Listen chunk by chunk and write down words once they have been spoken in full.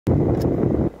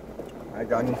Hi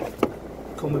gang,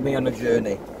 come with me on a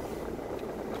journey.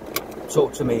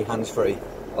 Talk to me hands-free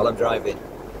while I'm driving.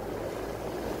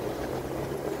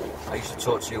 I used to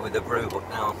talk to you with a brew, but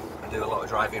now I do a lot of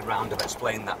driving round. I've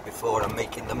explained that before. I'm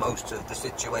making the most of the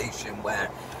situation where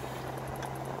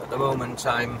at the moment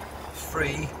I'm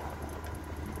free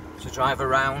to drive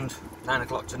around. 9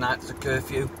 o'clock tonight there's a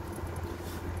curfew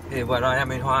here where I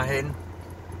am in Hua Hin.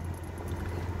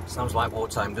 Sounds like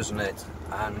wartime, doesn't it?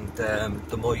 And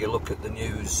the more you look at the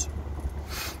news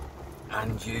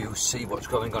and you see what's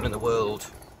going on in the world,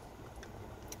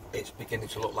 it's beginning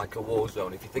to look like a war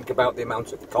zone. If you think about the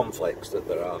amount of conflicts that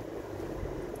there are,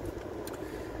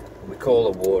 we call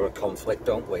a war a conflict,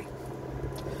 don't we?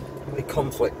 How many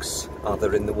conflicts are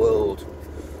there in the world?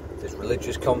 There's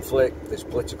religious conflict, there's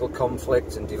political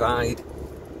conflict and divide,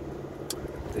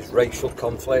 there's racial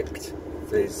conflict,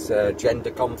 there's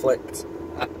gender conflict,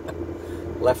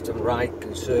 left and right,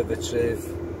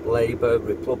 Conservative, Labour,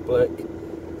 Republic,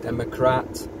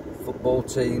 Democrat, football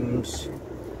teams,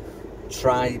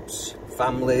 tribes,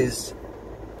 families,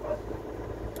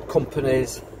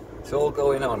 companies. It's all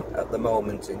going on at the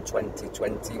moment in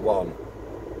 2021.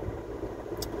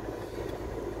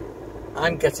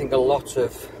 I'm getting a lot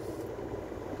of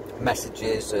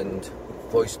messages and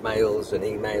voicemails and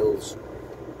emails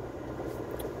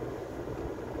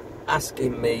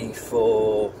asking me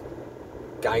for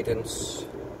guidance,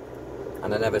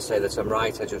 and I never say that I'm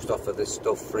right. I just offer this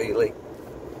stuff freely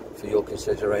for your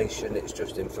consideration. It's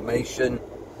just information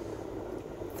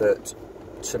that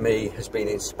to me has been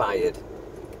inspired.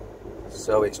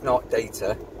 So it's not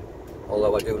data,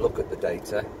 although I do look at the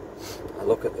data. I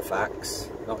look at the facts,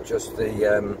 not just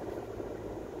the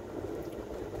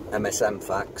MSM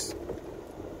facts.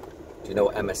 Do you know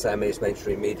what MSM is?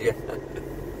 Mainstream media.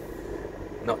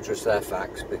 Not just their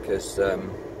facts, because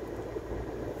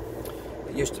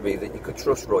it used to be that you could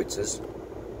trust Reuters,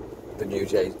 the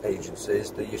news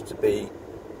agencies. There used to be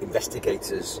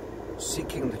investigators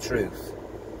seeking the truth.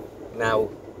 Now,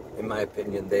 in my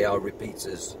opinion, they are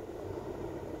repeaters,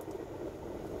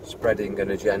 spreading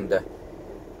an agenda.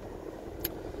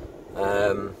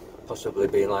 Possibly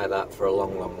been like that for a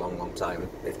long time,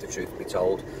 if the truth be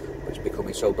told. It's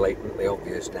becoming so blatantly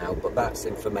obvious now, but that's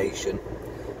information,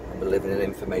 and we live in an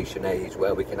information age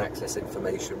where we can access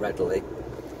information readily,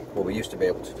 what we used to be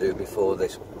able to do before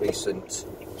this recent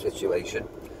situation,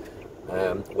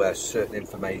 where certain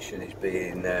information is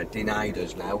being denied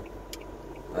us now.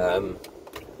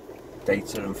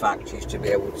 Data and facts used to be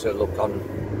able to look on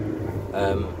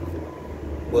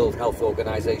World Health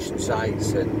Organization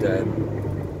sites and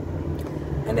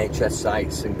NHS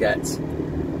sites and get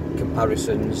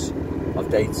comparisons of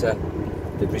data.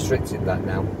 They've restricted that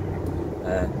now.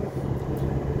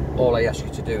 All I ask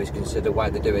you to do is consider why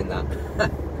they're doing that.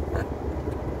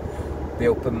 Be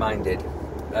open-minded.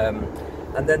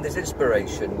 And then there's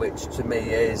inspiration, which to me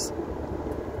is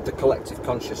the collective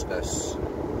consciousness.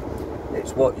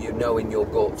 It's what you know in your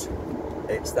gut.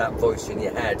 It's that voice in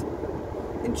your head.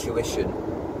 Intuition.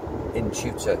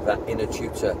 Intuitor, that inner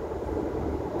tutor.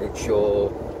 It's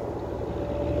your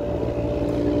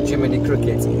Jiminy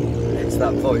Cricket. It's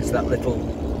that voice, that little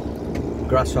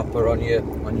grasshopper on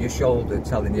your shoulder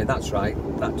telling you, that's right,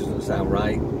 that doesn't sound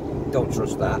right, don't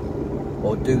trust that,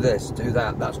 or do this, do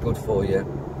that, that's good for you.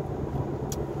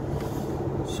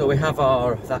 So we have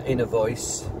that inner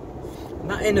voice, and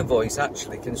that inner voice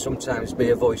actually can sometimes be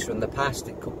a voice from the past.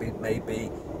 It could be maybe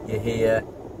you hear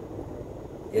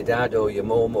your dad or your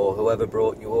mum or whoever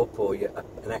brought you up, or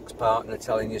an ex-partner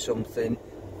telling you something,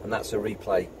 and that's a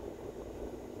replay.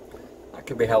 That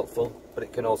can be helpful, but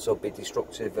it can also be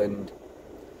destructive, and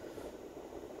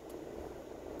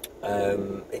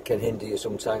it can hinder you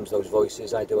sometimes, those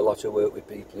voices. I do a lot of work with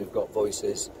people who've got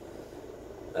voices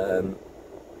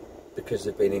because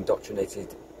they've been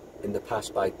indoctrinated in the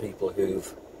past by people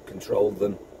who've controlled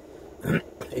them.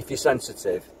 If you're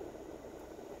sensitive,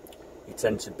 you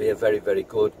tend to be a very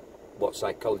good, what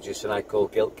psychologists and I call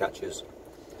guilt catchers.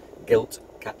 Guilt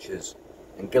catchers.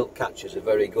 And guilt catchers are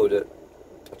very good at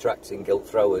attracting guilt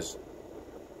throwers.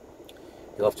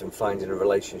 You'll often find in a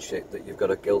relationship that you've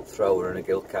got a guilt thrower and a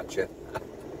guilt catcher.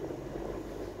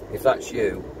 If that's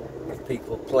you, if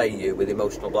people play you with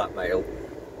emotional blackmail,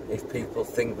 if people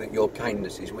think that your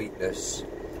kindness is weakness,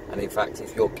 and in fact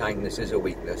if your kindness is a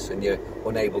weakness and you're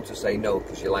unable to say no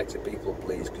because you like to people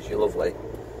please, because you're lovely,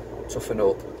 toughen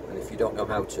up. And if you don't know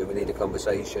how to, we need a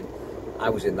conversation. I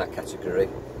was in that category.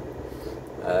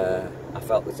 I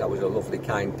felt that I was a lovely,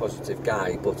 kind, positive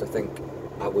guy, but I think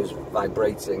I was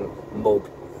vibrating mug.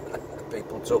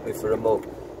 People took me for a mug.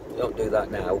 Don't do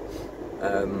that now.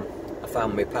 I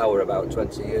found my power about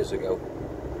 20 years ago.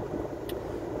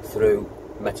 through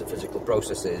metaphysical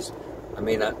processes. I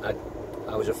mean,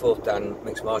 I was a 4th Dan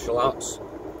mixed martial arts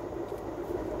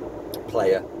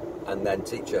player and then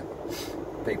teacher.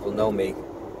 People know me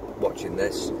watching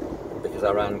this because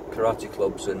I ran karate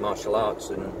clubs and martial arts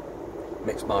and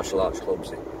mixed martial arts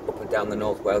clubs up and down the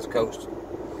North Wales coast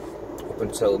up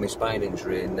until my spine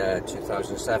injury in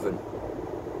 2007.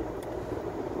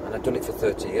 And I've done it for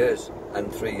 30 years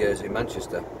and 3 years in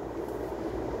Manchester.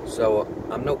 So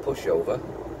I'm no pushover,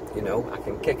 you know, I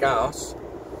can kick ass,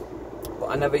 but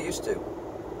I never used to.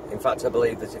 In fact, I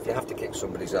believe that if you have to kick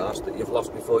somebody's arse, that you've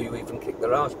lost before you even kick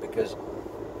their arse, because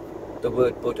the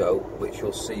word Budo, which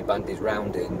you'll see bandied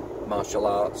round in martial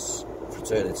arts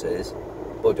fraternities,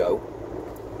 Budo,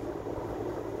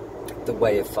 the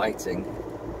way of fighting,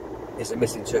 is a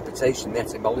misinterpretation. The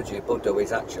etymology of Budo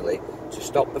is actually to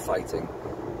stop the fighting.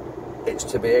 It's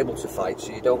to be able to fight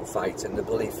so you don't fight, and the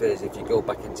belief is, if you go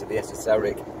back into the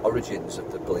esoteric origins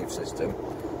of the belief system,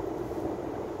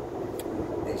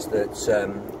 is that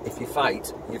if you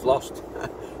fight, you've lost.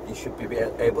 You should be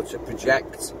able to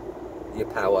project your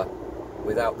power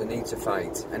without the need to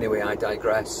fight. Anyway, I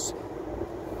digress.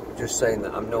 I'm just saying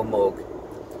that I'm no mug,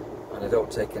 and I don't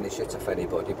take any shit off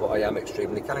anybody, but I am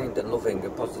extremely kind and loving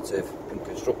and positive and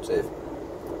constructive.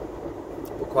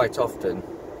 But quite often,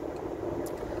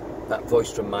 that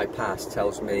voice from my past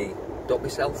tells me, don't be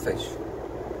selfish,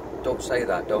 don't say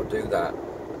that, don't do that.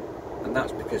 And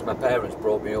that's because my parents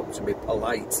brought me up to be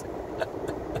polite.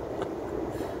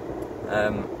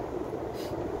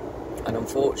 And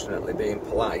unfortunately, being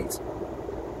polite,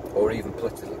 or even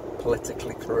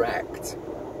politically correct,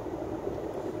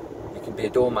 you can be a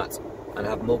doormat and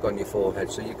have mug on your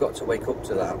forehead, so you've got to wake up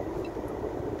to that.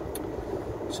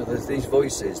 So there's these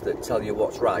voices that tell you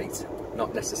what's right,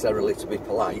 not necessarily to be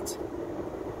polite,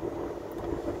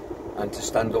 and to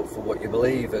stand up for what you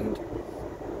believe. And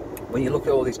when you look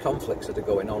at all these conflicts that are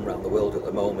going on around the world at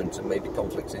the moment, and maybe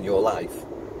conflicts in your life,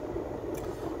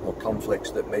 or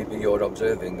conflicts that maybe you're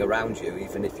observing around you,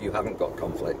 even if you haven't got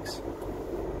conflicts,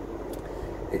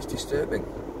 it's disturbing.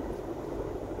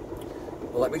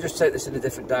 Well, let me just take this in a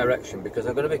different direction, because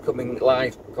I'm going to be coming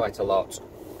live quite a lot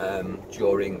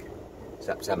during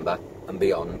September and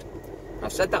beyond.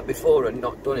 I've said that before and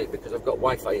not done it because I've got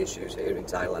Wi-Fi issues here in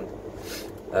Thailand.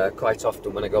 Quite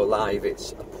often when I go live,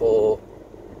 it's a poor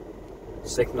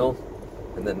signal,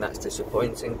 and then that's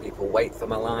disappointing. People wait for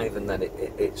my live, and then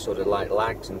it sort of like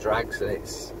lags and drags, and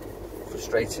it's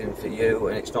frustrating for you,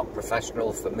 and it's not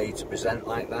professional for me to present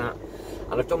like that.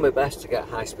 And I've done my best to get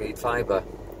high-speed fibre.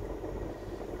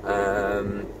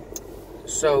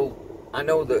 So I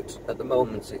know that at the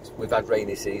moment we've had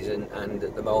rainy season, and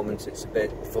at the moment it's a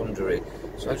bit thundery.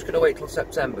 So I'm just going to wait till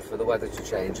September for the weather to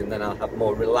change, and then I'll have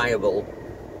more reliable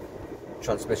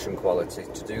transmission quality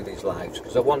to do these lives,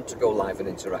 because I want to go live and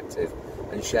interactive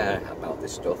and share about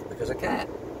this stuff because I care.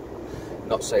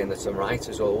 Not saying that I'm right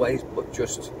as always, but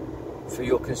just for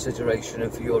your consideration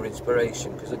and for your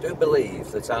inspiration, because I do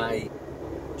believe that I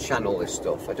channel this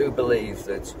stuff. I do believe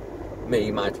that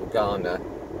me, Michael Garner,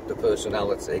 the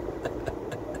personality,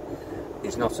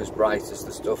 is not as bright as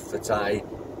the stuff that I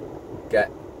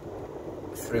get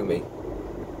through me.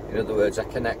 In other words, I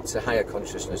connect to higher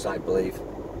consciousness, I believe.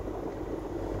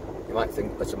 You might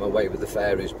think that I'm away with the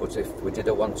fairies, but if we did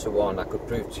a one-to-one, I could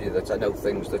prove to you that I know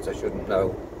things that I shouldn't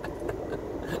know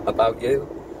about you.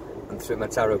 And through my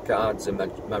tarot cards and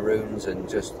my runes and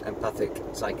just empathic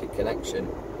psychic connection,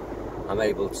 I'm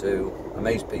able to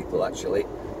amaze people, actually.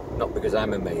 Not because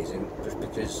I'm amazing, just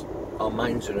because our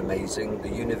minds are amazing, the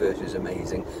universe is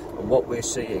amazing, and what we're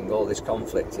seeing, all this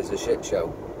conflict, is a shit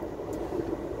show.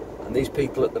 And these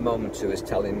people at the moment who is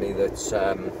telling me that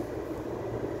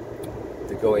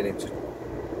they're going into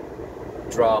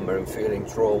drama and feeling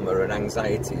trauma and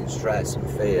anxiety and stress and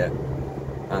fear,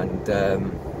 and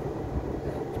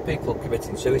people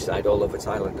committing suicide all over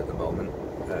Thailand at the moment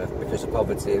because of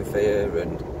poverty and fear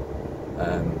and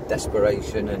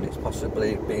desperation, and it's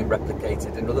possibly being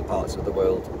replicated in other parts of the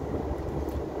world.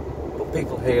 But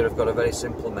people here have got a very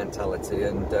simple mentality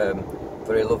and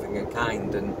very loving and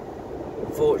kind, and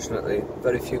unfortunately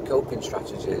very few coping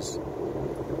strategies.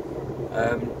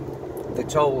 They're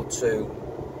told to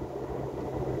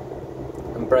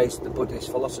embrace the Buddhist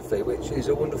philosophy, which is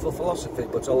a wonderful philosophy,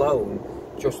 but alone,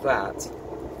 just that,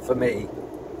 for me,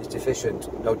 is deficient.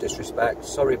 No disrespect,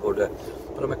 sorry Buddha,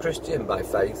 but I'm a Christian by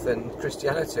faith, and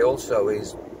Christianity also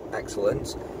is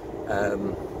excellent.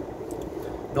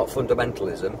 Not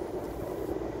fundamentalism,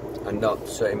 and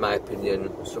not, in my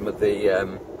opinion, some of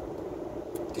the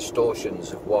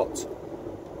distortions of what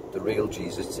the real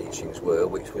Jesus teachings were,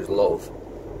 which was love.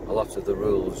 A lot of the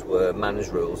rules were man's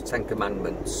rules, 10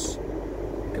 Commandments,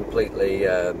 completely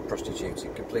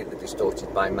prostituted, completely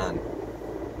distorted by man.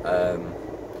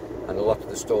 And a lot of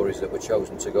the stories that were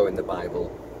chosen to go in the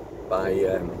Bible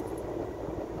by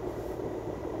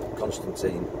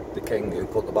Constantine, the king who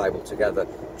put the Bible together,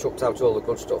 chucked out all the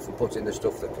good stuff and put in the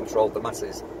stuff that controlled the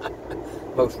masses.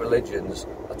 Most religions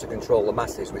are to control the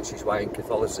masses, which is why in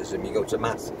Catholicism you go to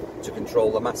mass to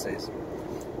control the masses.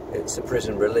 It's a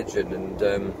prison religion, and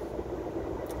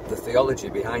the theology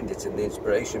behind it and the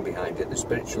inspiration behind it, the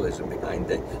spiritualism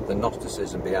behind it, the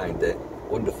Gnosticism behind it,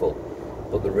 wonderful.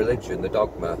 But the religion, the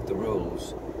dogma, the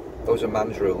rules, those are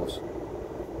man's rules.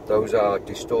 Those are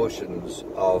distortions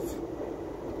of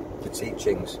the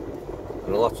teachings,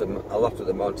 and a lot of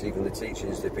them aren't even the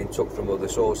teachings. They've been took from other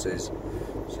sources.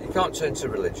 So you can't turn to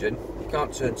religion, you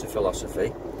can't turn to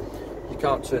philosophy, you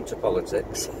can't turn to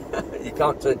politics, you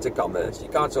can't turn to commerce, you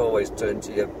can't always turn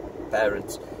to your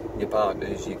parents, your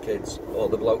partners, your kids, or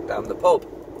the bloke down the pub,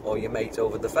 or your mate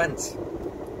over the fence.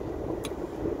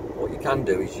 What you can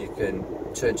do is you can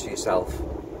turn to yourself.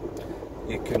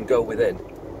 You can go within.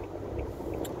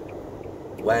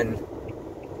 When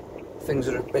things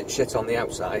are a bit shit on the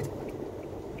outside,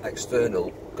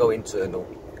 external, go internal,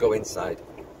 go inside.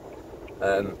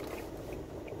 To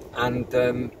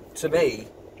me,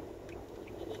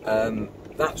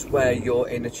 that's where your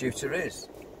inner tutor is.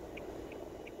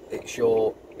 It's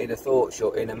your inner thoughts,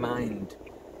 your inner mind.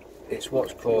 It's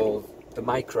what's called the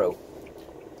micro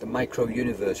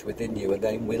universe within you, and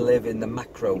then we live in the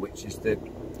macro, which is the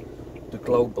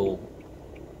global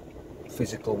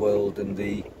physical world and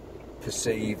the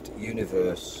perceived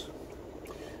universe.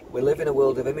 We live in a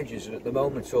world of images, and at the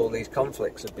moment all these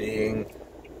conflicts are being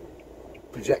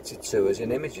projected to us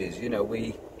in images. You know,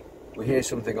 we hear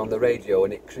something on the radio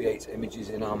and it creates images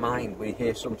in our mind. We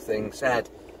hear something said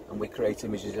and we create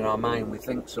images in our mind. We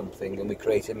think something and we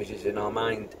create images in our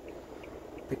mind.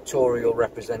 Pictorial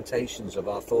representations of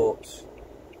our thoughts.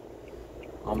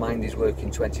 Our mind is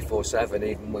working 24/7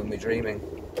 even when we're dreaming.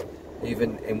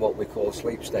 Even in what we call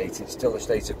sleep state, it's still a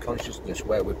state of consciousness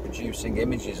where we're producing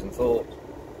images and thoughts.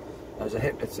 As a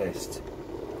hypnotist,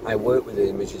 I work with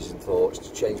images and thoughts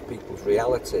to change people's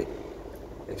reality.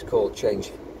 It's called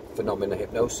change phenomena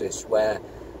hypnosis, where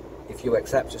if you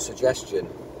accept a suggestion,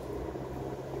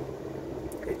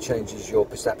 it changes your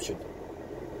perception,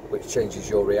 which changes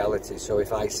your reality. So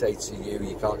if I say to you,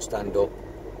 you can't stand up,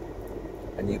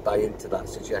 and you buy into that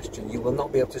suggestion, you will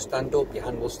not be able to stand up, your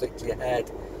hand will stick to your head.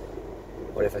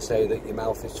 Or if I say that your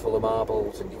mouth is full of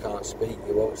marbles and you can't speak,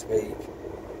 you won't speak.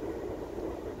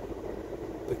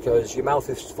 Because your mouth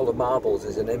is full of marbles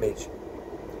is an image,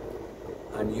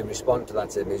 and you respond to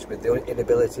that image with the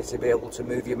inability to be able to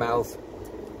move your mouth,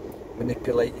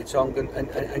 manipulate your tongue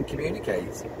and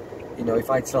communicate. You know, if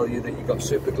I tell you that you've got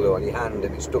super glue on your hand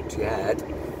and it's stuck to your head,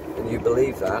 and you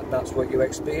believe that, that's what you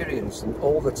experience. And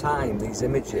all the time, these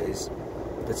images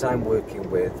that I'm working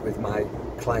with my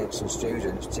clients and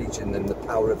students, teaching them the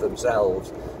power of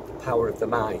themselves, the power of the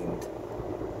mind,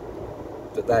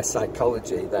 that their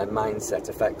psychology, their mindset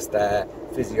affects their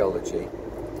physiology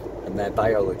and their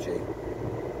biology,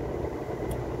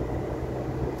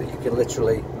 that you can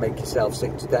literally make yourself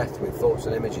sick to death with thoughts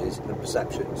and images and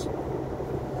perceptions.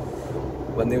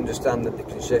 When they understand that they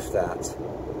can shift that,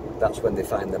 that's when they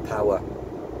find the power.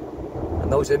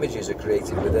 And those images are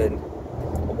created within.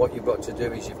 And what you've got to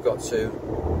do is you've got to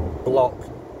block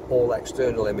all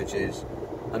external images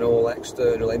and all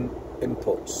external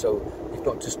inputs. So you've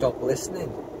got to stop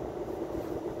listening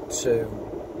to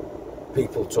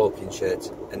people talking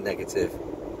shit and negative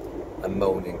and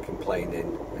moaning,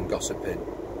 complaining and gossiping,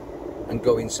 and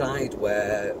go inside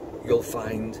where you'll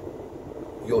find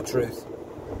your truth,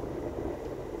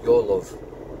 your love,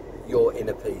 your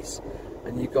inner peace.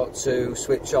 And you've got to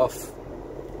switch off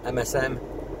MSM.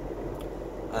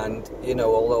 And you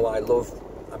know, although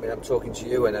I'm talking to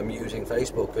you and I'm using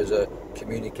Facebook as a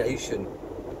communication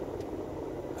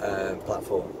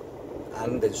platform,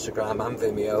 and Instagram and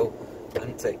Vimeo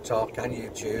and TikTok and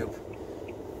YouTube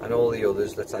and all the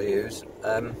others that I use,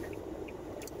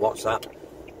 WhatsApp.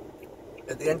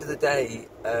 At the end of the day,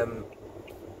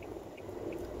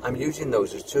 I'm using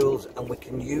those as tools, and we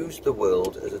can use the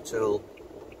world as a tool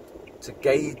to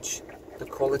gauge the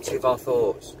quality of our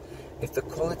thoughts. If the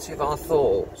quality of our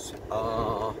thoughts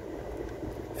are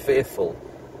fearful,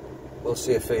 we'll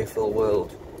see a fearful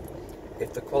world.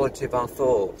 If the quality of our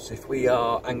thoughts, if we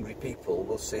are angry people,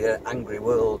 we'll see an angry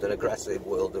world, an aggressive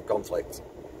world of conflict.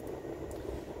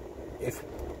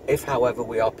 If however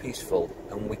we are peaceful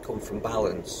and we come from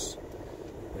balance,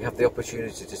 we have the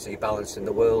opportunity to see balance in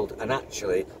the world, and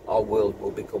actually our world will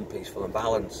become peaceful and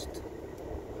balanced.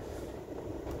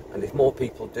 And if more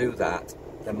people do that,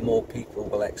 then more people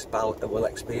will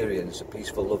experience a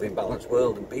peaceful, loving, balanced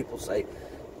world. And people say,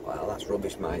 well, that's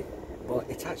rubbish, mate. Well,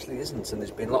 it actually isn't, and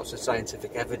there's been lots of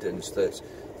scientific evidence that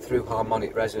through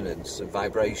harmonic resonance and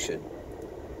vibration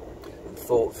and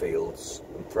thought fields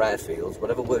and prayer fields,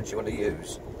 whatever words you want to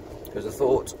use, because a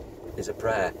thought is a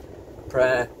prayer. A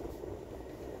prayer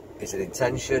is an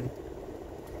intention.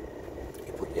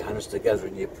 You put your hands together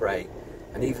and you pray.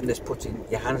 And even this putting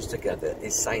your hands together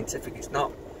is scientific. It's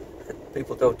not.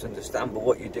 People don't understand, but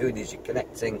what you're doing is you're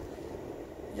connecting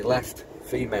your left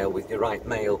female with your right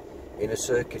male in a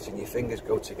circuit, and your fingers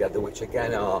go together, which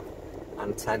again are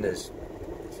antennas.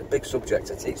 It's a big subject.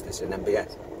 I teach this in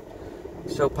MBS.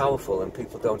 It's so powerful, and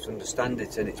people don't understand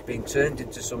it, and it's been turned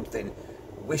into something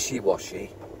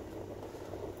wishy-washy,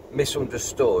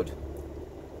 misunderstood,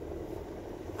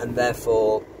 and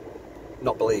therefore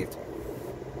not believed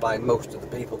by most of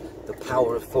the people. The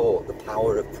power of thought, the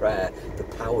power of prayer, the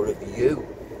power of you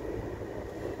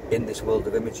in this world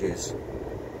of images.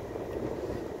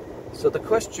 So the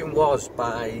question was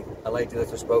by a lady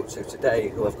that I spoke to today,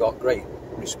 who I've got great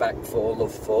respect for,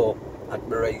 love for,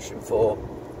 admiration for,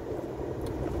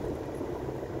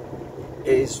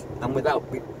 is, and without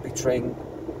betraying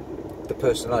the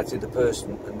personality of the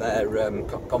person and their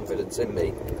confidence in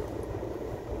me,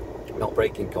 not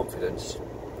breaking confidence,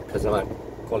 because I'm a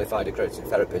qualified accredited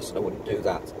therapist and I wouldn't do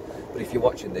that. But if you're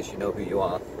watching this, you know who you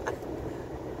are.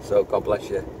 So God bless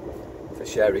you for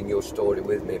sharing your story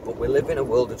with me. But we live in a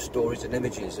world of stories and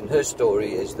images, and her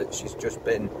story is that she's just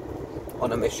been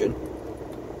on a mission,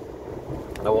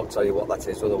 and I won't tell you what that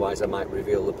is, otherwise I might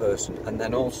reveal the person. And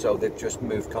then also they've just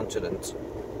moved continents,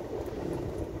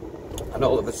 and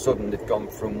all of a sudden they've gone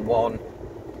from one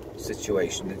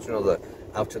situation into another,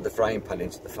 out of the frying pan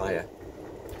into the fire.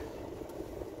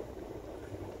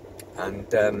 And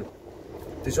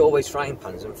there's always frying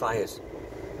pans and fires.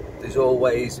 There's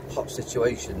always hot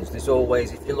situations. There's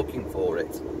always, if you're looking for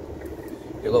it,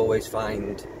 you'll always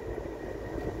find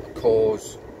a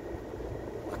cause,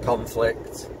 a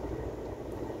conflict.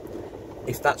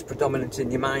 If that's predominant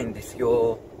in your mind, if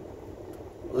you're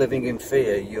living in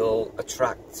fear, you'll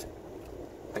attract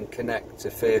and connect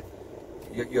to fear.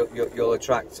 You'll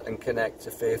attract and connect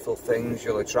to fearful things.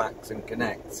 You'll attract and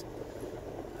connect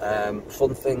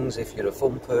fun things if you're a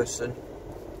fun person.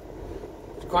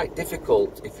 It's quite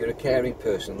difficult if you're a caring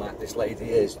person like this lady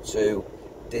is to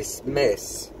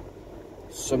dismiss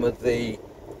some of the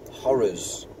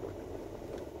horrors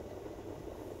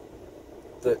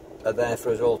that are there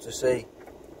for us all to see.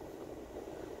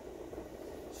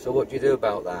 So what do you do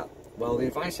about that? Well, the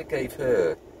advice I gave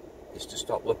her is to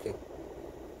stop looking.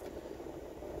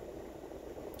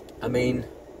 I mean,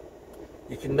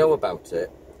 you can know about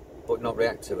it but not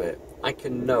react to it. I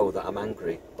can know that I'm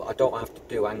angry, but I don't have to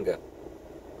do anger.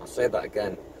 I'll say that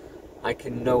again. I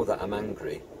can know that I'm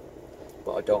angry,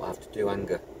 but I don't have to do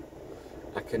anger.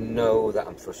 I can know that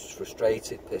I'm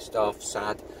frustrated, pissed off,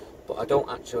 sad, but I don't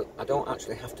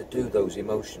actually have to do those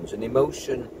emotions. An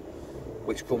emotion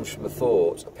which comes from a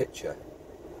thought, a picture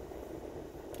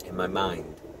in my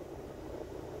mind.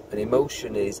 An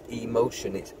emotion is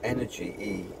emotion, it's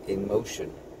energy, in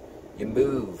motion. You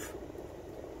move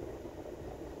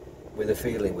with a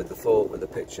feeling, with the thought, with a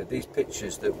picture. These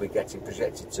pictures that we're getting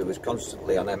projected to us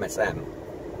constantly on MSM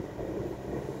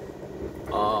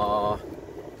are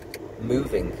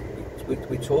moving.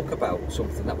 We talk about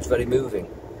something that was very moving,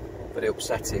 very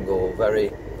upsetting, or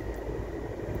very...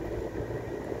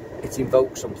 It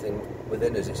invokes something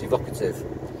within us, it's evocative.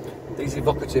 These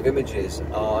evocative images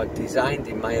are designed,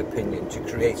 in my opinion, to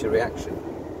create a reaction.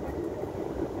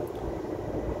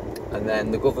 And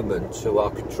then the government, who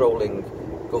are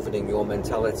governing your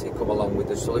mentality, come along with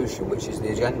the solution, which is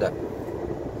the agenda.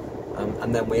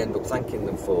 And then we end up thanking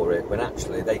them for it, when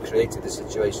actually they created the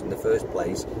situation in the first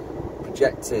place,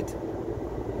 projected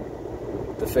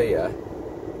the fear,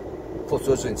 put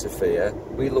us into fear,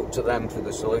 we look to them for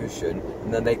the solution,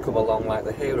 and then they come along like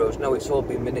the heroes. No, it's all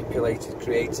been manipulated,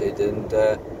 created and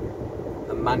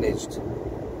managed.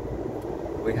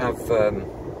 We have,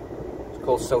 it's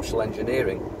called social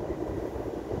engineering,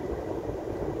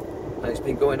 and it's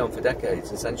been going on for decades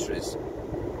and centuries,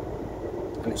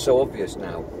 and it's so obvious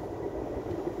now.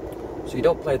 So you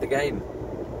don't play the game,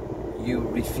 you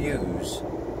refuse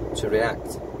to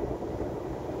react.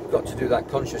 You've got to do that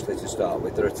consciously to start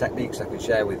with. There are techniques I can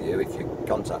share with you if you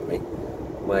contact me,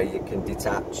 where you can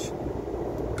detach,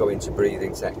 go into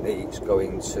breathing techniques, go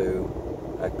into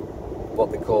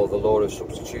what they call the law of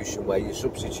substitution, where you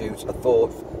substitute a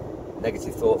thought,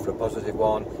 negative thought for a positive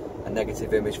one, a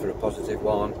negative image for a positive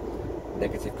one,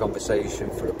 negative conversation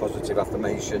for a positive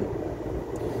affirmation.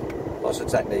 Lots of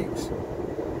techniques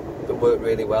that work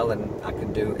really well, and I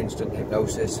can do instant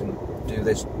hypnosis and do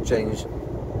this change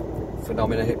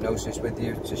phenomena hypnosis with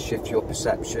you to shift your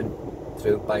perception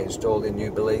through by installing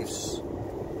new beliefs.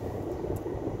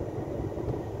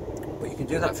 But you can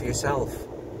do that for yourself.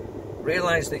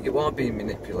 Realise that you are being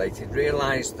manipulated.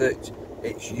 Realise that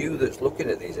it's you that's looking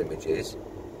at these images,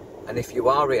 and if you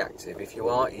are reactive, if you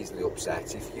are easily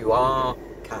upset, if you are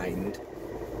kind,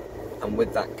 and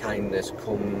with that kindness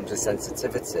comes a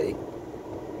sensitivity,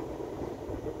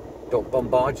 don't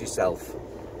bombard yourself.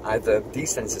 Either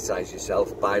desensitise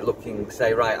yourself by looking,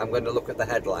 say, right, I'm going to look at the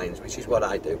headlines, which is what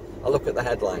I do. I look at the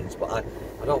headlines, but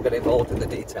I don't get involved in the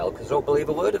detail because I don't believe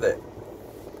a word of it.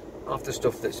 After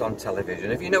stuff that's on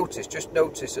television, if you notice, just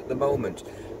notice at the moment,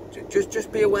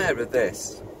 just be aware of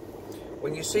this.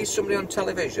 When you see somebody on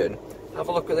television, have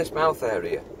a look at this mouth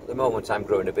area. At the moment I'm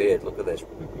growing a beard, look at this.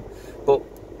 But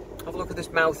have a look at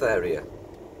this mouth area.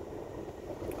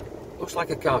 Looks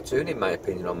like a cartoon in my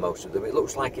opinion on most of them. It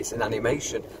looks like it's an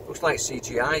animation. Looks like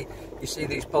CGI. You see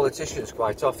these politicians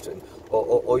quite often,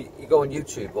 or you go on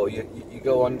YouTube, or you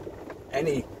go on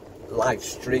any live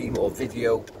stream or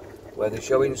video where they're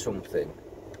showing something.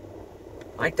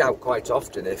 I doubt quite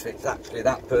often if it's actually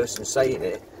that person saying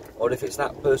it, or if it's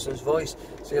that person's voice.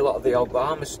 See a lot of the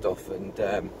Obama stuff and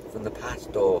from the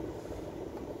past, or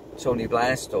Tony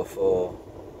Blair stuff, or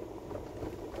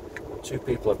two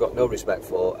people I've got no respect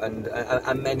for, and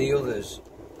many others.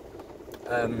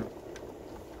 And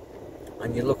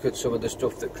you look at some of the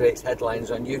stuff that creates headlines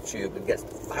on YouTube and gets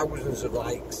thousands of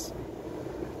likes,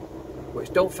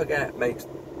 which, don't forget, makes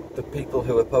the people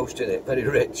who are posting it very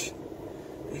rich.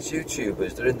 These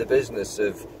YouTubers, they're in the business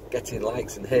of getting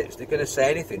likes and hits. They're going to say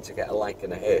anything to get a like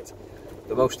and a hit.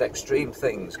 The most extreme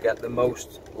things get the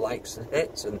most likes and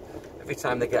hits, and every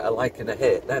time they get a like and a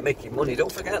hit, they're making money.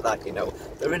 Don't forget that, you know.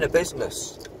 They're in a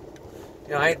business.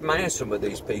 You know, I admire some of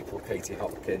these people, Katie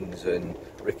Hopkins and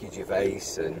Ricky Gervais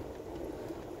and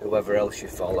whoever else you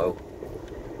follow.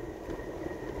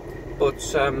 But,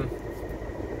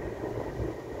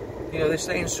 you know, they're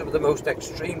saying some of the most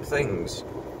extreme things.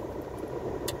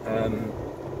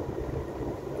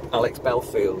 Alex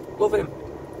Belfield, love him.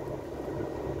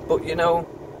 But, you know,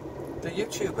 the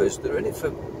YouTubers, they're in it for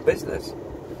business.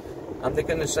 And they're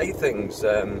going to say things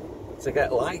to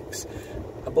get likes.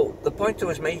 But the point I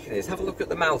was making is, have a look at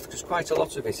the mouth, because quite a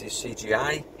lot of it is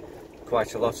CGI.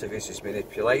 Quite a lot of it is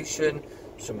manipulation.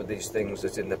 Some of these things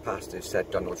that in the past have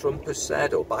said Donald Trump has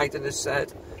said, or Biden has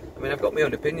said. I mean, I've got my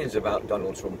own opinions about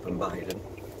Donald Trump and Biden,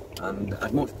 and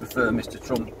I'd much prefer Mr.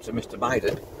 Trump to Mr.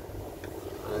 Biden.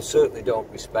 And I certainly don't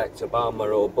respect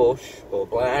Obama or Bush or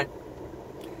Blair.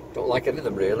 Don't like any of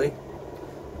them, really.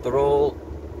 They're all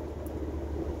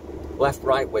left,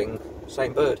 right wing,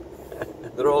 same bird.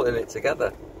 They're all in it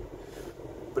together.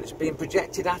 But it's being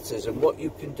projected at us, and what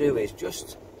you can do is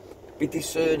just be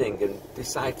discerning and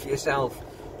decide for yourself.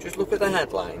 Just look at the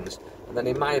headlines, and then,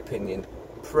 in my opinion,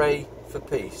 pray for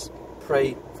peace,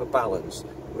 pray for balance,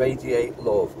 radiate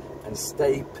love, and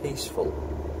stay peaceful.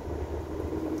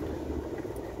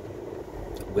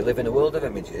 We live in a world of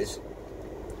images,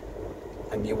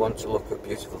 and you want to look at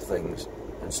beautiful things,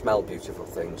 and smell beautiful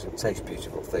things, and taste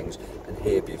beautiful things, and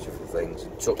hear beautiful things,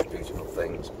 and touch beautiful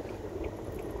things.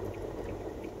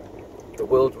 The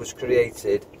world was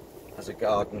created as a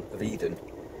Garden of Eden.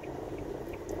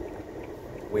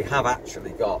 We have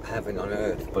actually got heaven on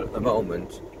earth, but at the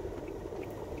moment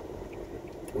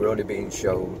we're only being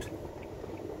showed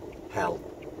hell.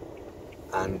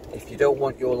 And if you don't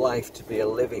want your life to be a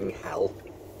living hell,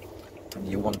 and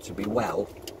you want to be well,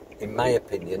 in my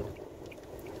opinion,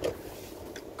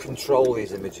 control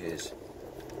these images.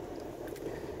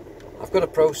 I've got a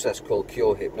process called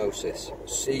Cure Hypnosis,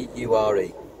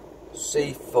 C-U-R-E.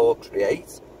 C for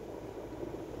create,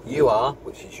 U-R,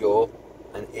 which is your,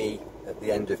 and E at the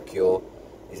end of cure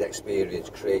is experience.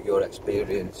 Create your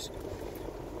experience.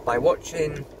 By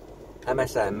watching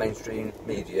MSM, mainstream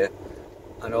media,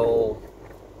 and all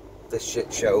this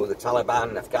shit show, the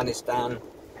Taliban, Afghanistan,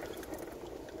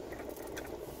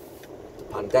 the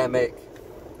pandemic,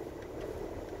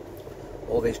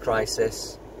 all these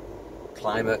crises,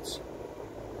 climate,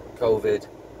 COVID,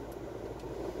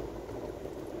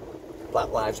 Black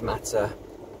Lives Matter,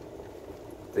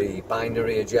 the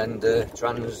binary agenda,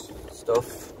 trans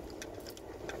stuff,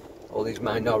 all these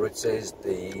minorities,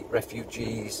 the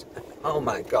refugees. Oh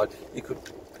my God, you could...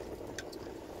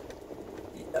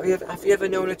 Have you ever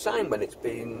known a time when it's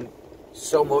been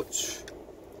so much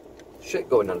shit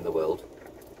going on in the world?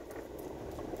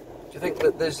 Do you think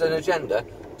that there's an agenda?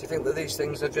 Do you think that these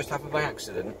things have just happened by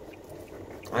accident?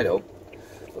 I don't.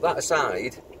 But that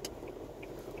aside,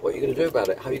 What are you going to do about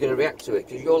it? How are you going to react to it?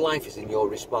 Because your life is in your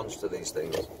response to these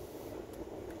things.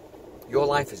 Your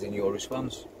life is in your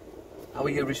response. How are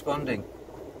you responding?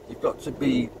 You've got to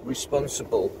be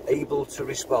responsible, able to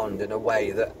respond in a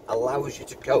way that allows you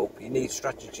to cope. You need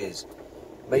strategies.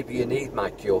 Maybe you need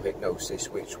Mycure hypnosis,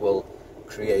 which will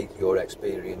create your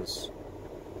experience.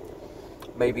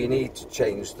 Maybe you need to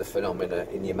change the phenomena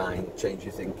in your mind, change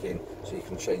your thinking, so you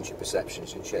can change your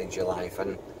perceptions and change your life.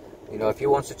 And you know, if you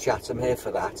want to chat, I'm here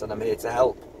for that, and I'm here to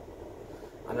help.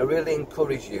 And I really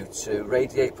encourage you to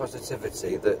radiate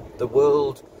positivity, that the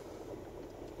world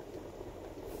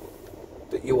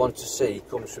that you want to see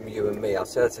comes from you and me. I'll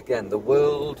say it again, the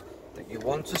world that you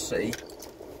want to see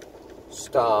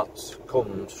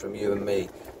comes from you and me.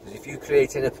 Because if you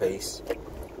create inner peace,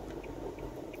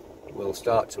 we'll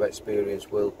start to experience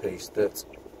world peace. That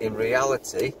in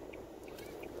reality,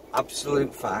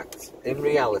 absolute fact, in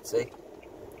reality,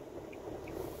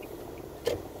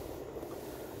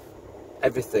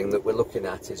 everything that we're looking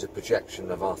at is a projection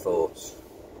of our thoughts.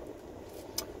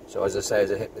 So as I say,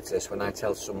 as a hypnotist, when I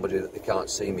tell somebody that they can't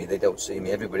see me, they don't see me.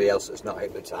 Everybody else that's not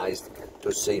hypnotised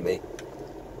does see me.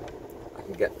 I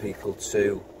can get people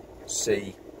to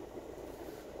see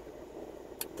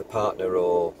the partner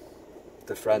or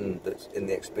the friend that's in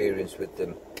the experience with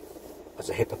them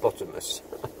as a hippopotamus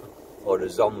or a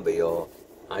zombie, or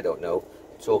I don't know,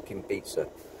 talking pizza.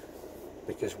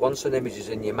 Because once an image is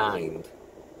in your mind,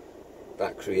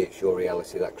 that creates your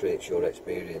reality, that creates your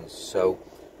experience. So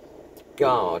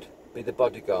be the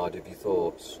bodyguard of your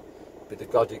thoughts, be the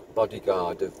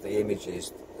bodyguard of the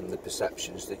images and the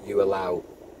perceptions that you allow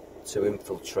to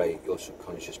infiltrate your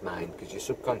subconscious mind. Because your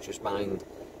subconscious mind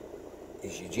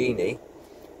is your genie,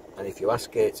 and if you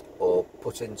ask it or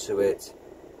put into it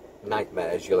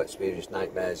nightmares, you'll experience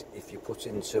nightmares. If you put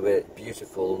into it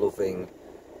beautiful, loving,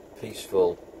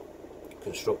 peaceful,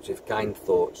 constructive, kind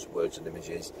thoughts, words and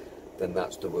images, then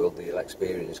that's the world that you'll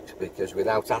experience. Because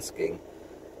without asking,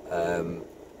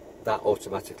 that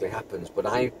automatically happens. But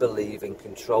I believe in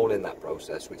controlling that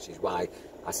process, which is why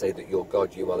I say that you're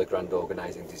God, you are the grand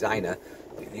organising designer,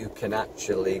 that you can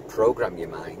actually program your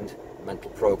mind, mental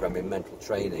programming, mental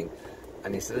training,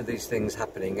 and instead of these things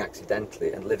happening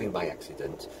accidentally and living by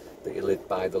accident, that you live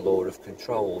by the law of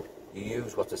control. You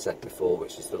use what I said before,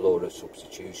 which is the law of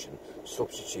substitution.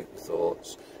 Substitute the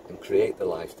thoughts and create the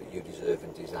life that you deserve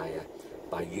and desire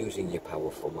by using your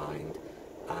powerful mind.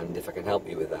 And if I can help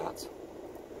you with that,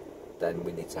 then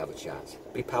we need to have a chat.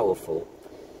 Be powerful.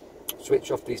 Switch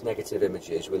off these negative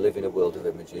images. We live in a world of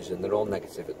images and they're all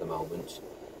negative at the moment.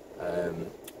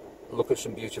 Look at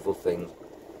some beautiful things.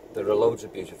 There are loads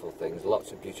of beautiful things,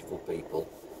 lots of beautiful people.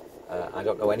 I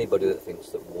don't know anybody that thinks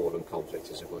that war and conflict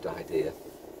is a good idea.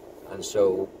 And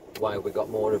so why have we got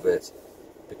more of it?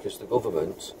 Because the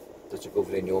government that are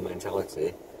governing your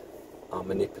mentality are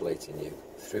manipulating you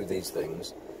through these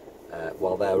things,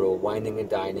 while they're all whining and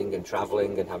dining and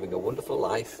travelling and having a wonderful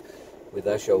life with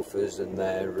their chauffeurs and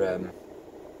their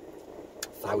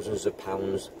thousands of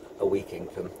pounds a week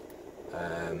income.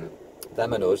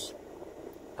 Them and us,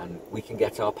 and we can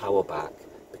get our power back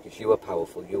because you are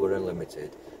powerful, you are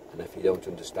unlimited, and if you don't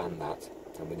understand that,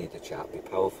 then we need to chat. Be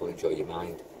powerful, enjoy your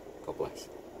mind. God bless.